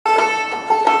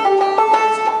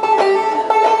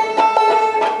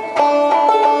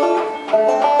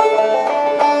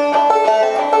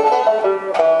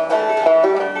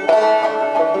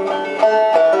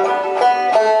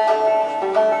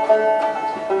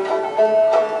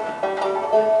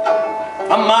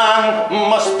man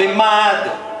must be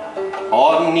mad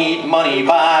or need money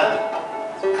bad.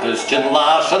 Christian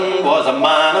Larsen was a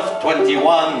man of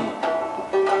 21.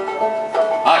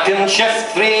 I can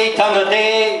shift 3 ton a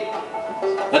day,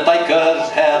 the Dykers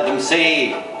heard him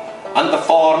say, and the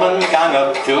foreman gang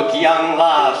up took young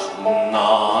Larsen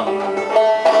on.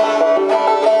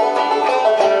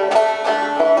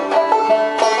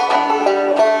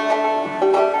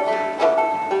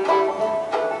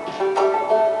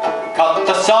 Cut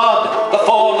the sod, the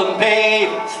fallen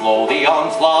pave, slow the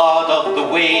onslaught of the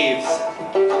waves.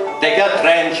 Dig a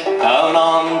trench down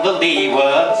on the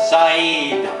leeward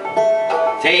side.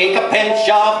 Take a pinch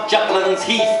of Shetland's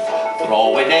heath,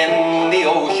 throw it in the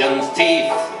ocean's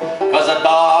teeth, 'cause a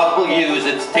dog will use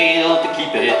its tail to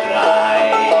keep it dry.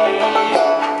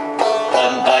 The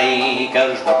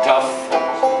Dykers were tough,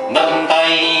 the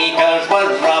Dykers were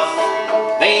rough,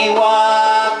 they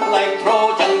walked like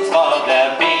Trojans for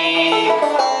their pay.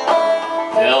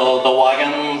 Till the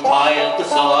wagons piled the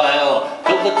soil,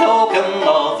 till the token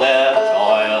of their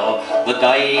toil, the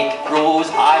dyke rose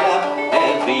higher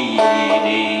every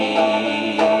day.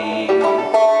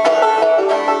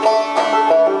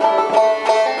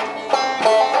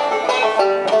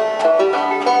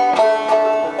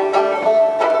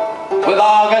 With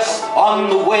August on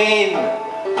the wane,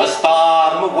 a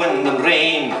storm of wind and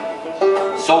rain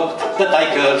soaked the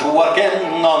Dykers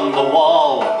working on the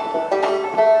wall.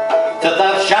 To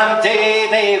their shanty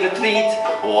they retreat,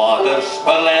 water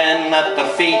spilling at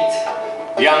their feet.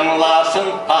 Young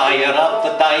Larsen higher up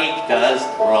the dyke does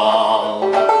crawl.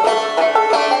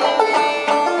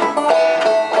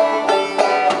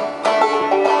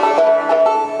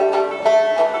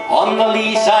 On the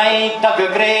lee side dug a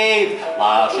grave,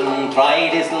 Larsen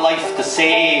tried his life to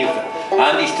save,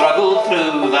 and he struggled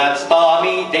through that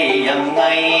stormy day and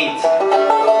night.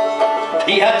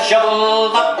 He had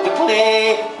shovelled up the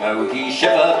clay, now he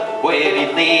shivered where he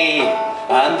lay,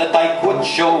 and the dyke would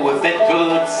show if it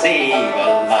could save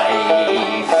a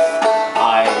life.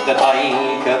 Aye, the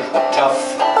Dykers were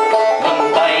tough, the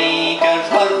Dykers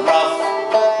were rough,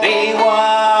 they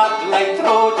walked like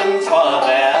Trojans for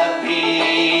their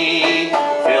pay.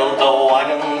 Filled the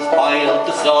wagons, piled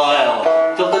the soil,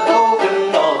 till the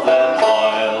token of their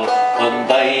toil, the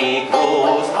dyke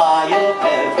rose higher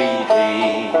every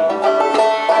day.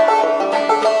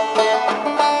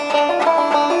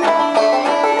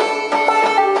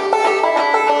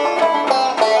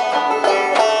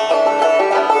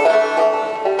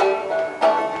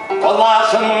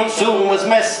 Larsen soon was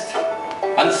missed,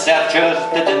 and searchers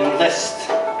did enlist.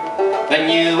 The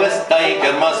newest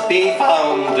dyker must be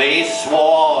found, they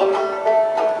swore.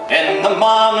 In the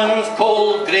morning's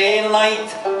cold grey light,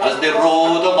 as they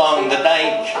rode along the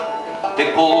dyke,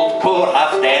 they pulled poor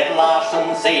half-dead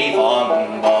Larsen safe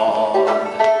on board.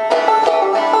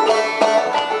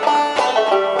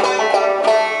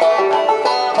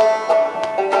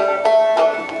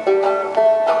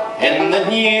 In the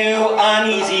new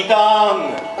uneasy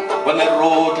dawn, when they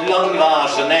rode young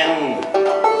Larsen in,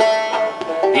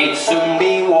 he'd soon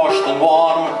be washed and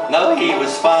warm, now he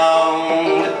was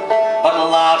found. But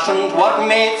Larsen's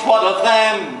workmates, what of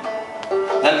them?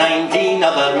 The 19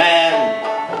 other men.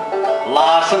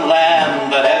 Larsen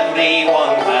learned that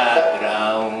everyone had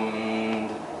drowned.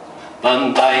 The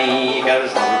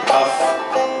Dykers were tough,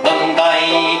 the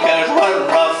Dykers were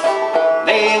rough,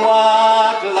 they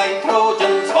walked like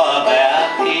Trojans for their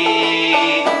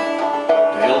pay.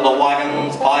 Till the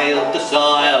wagons piled the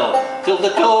soil, till the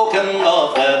token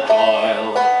of their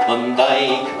toil, the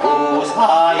dyke rose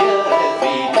higher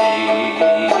every day.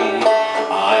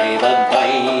 Aye, the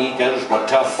Dykers were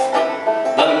tough,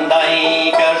 the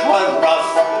Dykers were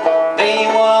rough, they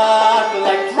walked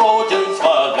like Trojans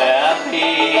for their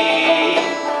pay.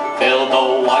 Till the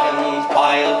wagons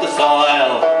piled the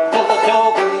soil, till the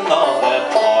token of their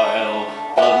toil,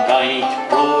 the dyke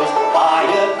rose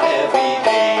higher every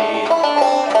day.